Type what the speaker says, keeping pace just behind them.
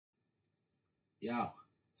Yeah,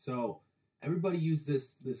 so everybody use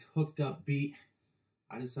this hooked up beat.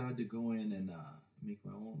 I decided to go in and make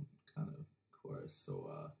my own kind of chorus.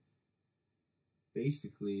 So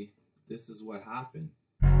basically, this is what happened.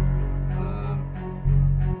 I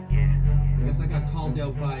guess I got called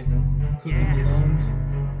out by Cooking Malone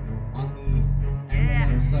on the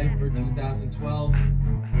Eminem Cypher 2012.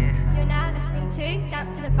 You're now listening to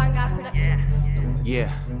Dance in a Banger Productions.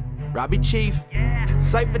 Yeah, RoBBiE ChiEf,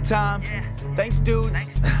 Cypher time. Thanks,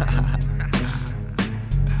 dudes.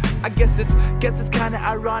 I guess it's kinda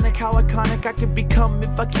ironic how iconic I could become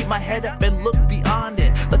if I keep my head up and look beyond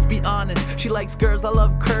it. Let's be honest, she likes curves, I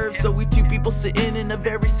love curves, so we two people sitting in a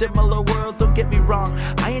very similar world. Don't get me wrong,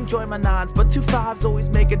 I enjoy my nines, but 2 5s always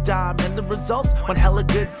make a dime, and the results one hella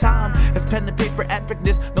good time. It's pen and paper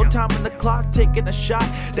epicness, no time on the clock, taking a shot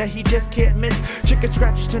that he just can't miss. Chicken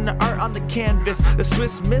scratches turn to art on the canvas. The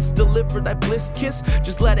Swiss miss deliver that bliss kiss.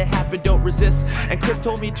 Just let it happen, don't resist. And Chris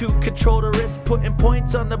told me to control the wrist, putting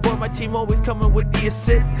points on the board. My team always coming with the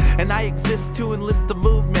assists, and I exist to enlist the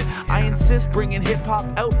movement. I insist, bringing hip-hop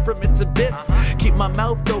out from its abyss. Keep my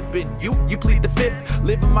mouth open, you plead the fifth.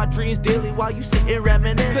 Living my dreams daily while you sit and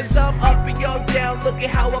reminisce. Cause I'm up and you're down, look at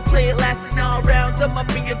how I play it, lasting all rounds. I'm up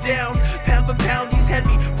and you're down, pound for pound, he's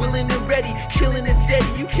heavy, willing and ready, killing it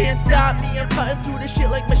steady. You can't stop me, I'm cutting through this shit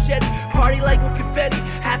like machete. Party like with confetti,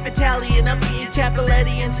 half Italian, I'm eating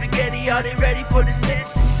capelletti and spaghetti. Are they ready for this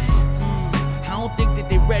mix? I don't think that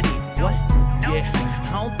they ready. What? Yeah.